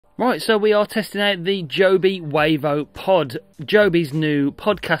Right, so we are testing out the Joby Wavo Pod, Joby's new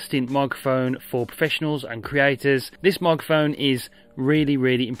podcasting microphone for professionals and creators. This microphone is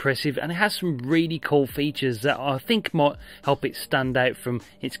really impressive, and it has some really cool features that I think might help it stand out from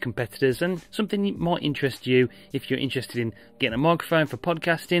its competitors, and something that might interest you if you're interested in getting a microphone for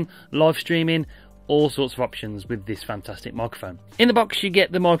podcasting, live streaming, all sorts of options with this fantastic microphone. In the box you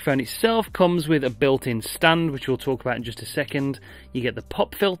get the microphone itself, comes with a built-in stand which we'll talk about in just a second. You get the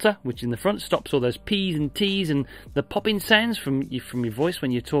pop filter which in the front stops all those P's and T's and the popping sounds from your voice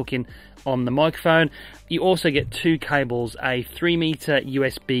when you're talking on the microphone. You also get two cables, a 3-meter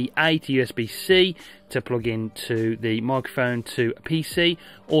USB-A to USB-C to plug into the microphone to a PC.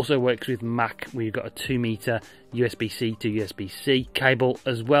 Also works with Mac where you've got a 2-meter USB-C to USB-C cable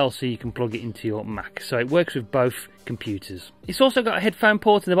as well, so you can plug it into your Mac. So it works with both computers. It's also got a headphone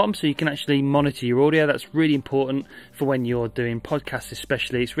port in the bottom so you can actually monitor your audio. That's really important for when you're doing podcasts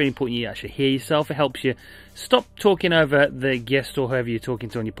especially. It's really important you actually hear yourself. It helps you stop talking over the guest or whoever you're talking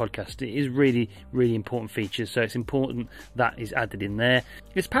to on your podcast. It is really important feature, so it's important that is added in there.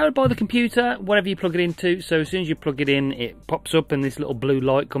 It's powered by the computer, whatever you plug it into, so as soon as you plug it in it pops up and this little blue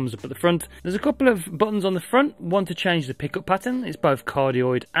light comes up at the front. There's a couple of buttons on the front, one to change the pickup pattern. It's both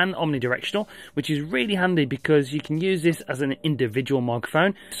cardioid and omnidirectional, which is really handy because you can use this as an individual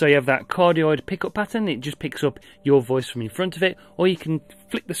microphone. So you have that cardioid pickup pattern, it just picks up your voice from in front of it, or you can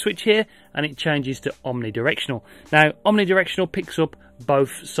flick the switch here and it changes to omnidirectional. Now omnidirectional picks up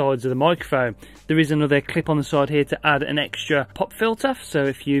both sides of the microphone. There is another clip on the side here to add an extra pop filter, so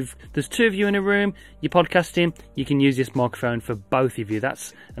if there's two of you in a room, you're podcasting, you can use this microphone for both of you.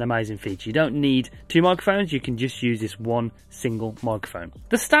 That's an amazing feature. You don't need two microphones, you can just use this one single microphone.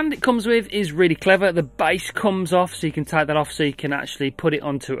 The stand it comes with is really clever. The base comes off, so you can take that off so you can actually put it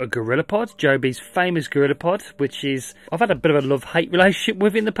onto a GorillaPod, Joby's famous GorillaPod, which is, I've had a bit of a love-hate relationship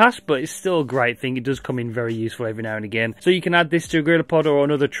with in the past, but it's still a great thing. It does come in very useful every now and again. So you can add this to a GorillaPod or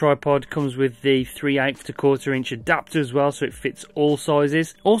another tripod. Comes with the 3/8 to 1/4 inch adapter as well, so it fits all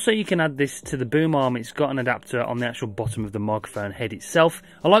sizes. Also you can add this to the boom arm. It's got an adapter on the actual bottom of the microphone head itself.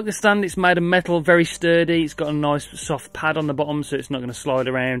 I like the stand, it's made of metal, very sturdy. It's got a nice soft pad on the bottom so it's not going to slide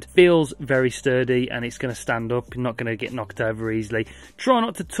around. Feels very sturdy and it's going to stand up. You're not going to get knocked over easily. Try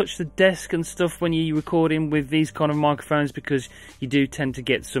not to touch the desk and stuff when you're recording with these kind of microphones because you do tend to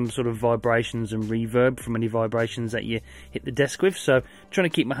get some sort of vibrations and reverb from any vibrations that you hit the desk with. So trying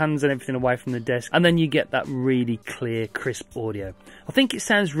to keep my hands and everything away from the desk, and then you get that really clear, crisp audio. I think it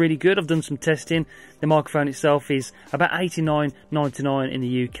sounds really good. I've done some testing. The microphone itself is about $89.99 in the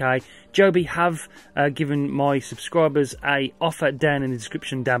UK. Joby have given my subscribers a offer down in the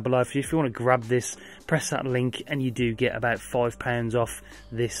description down below. If you want to grab this, press that link and you do get about £5 off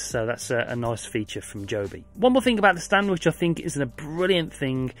this, so that's a nice feature from Joby. One more thing about the stand which I think is a brilliant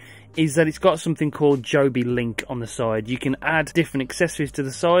thing is that it's got something called Joby Link on the side. You can add different accessories to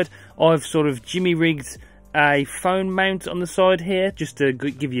the side. I've sort of jimmy rigged a phone mount on the side here just to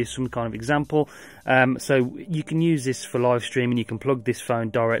give you some kind of example. So you can use this for live streaming. You can plug this phone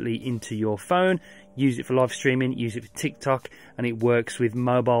directly into your phone, use it for live streaming, use it for TikTok, and it works with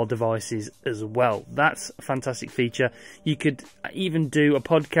mobile devices as well. That's a fantastic feature. You could even do a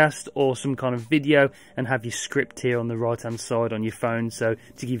podcast or some kind of video and have your script here on the right hand side on your phone, so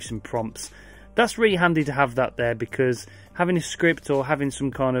to give you some prompts. That's really handy to have that there, because having a script or having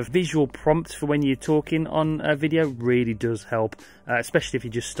some kind of visual prompt for when you're talking on a video really does help, especially if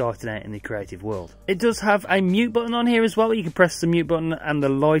you're just starting out in the creative world. It does have a mute button on here as well. You can press the mute button and the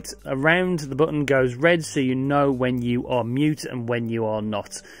light around the button goes red, so you know when you are mute and when you are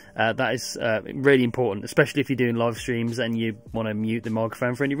not. That is really important, especially if you're doing live streams and you want to mute the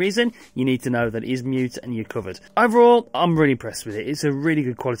microphone for any reason. You need to know that it is mute and you're covered. Overall, I'm really impressed with it. It's a really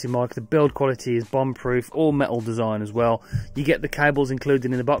good quality mic. The build quality is bomb-proof, all metal design as well. You get the cables included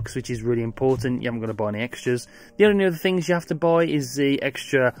in the box, which is really important. You haven't got to buy any extras. The only other things you have to buy is the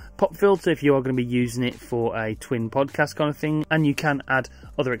extra pop filter if you are going to be using it for a twin podcast kind of thing, and you can add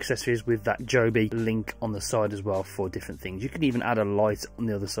other accessories with that Joby link on the side as well for different things. You can even add a light on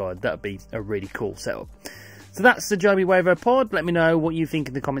the other side. That would be a really cool setup. So that's the Joby Wavo Pod. Let me know what you think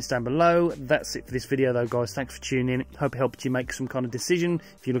in the comments down below. That's it for this video though, guys. Thanks for tuning in. Hope it helped you make some kind of decision.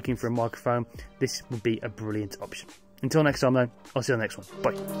 If you're looking for a microphone, this would be a brilliant option. Until next time though, I'll see you on the next one.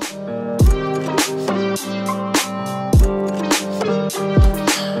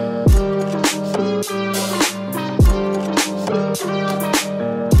 Bye.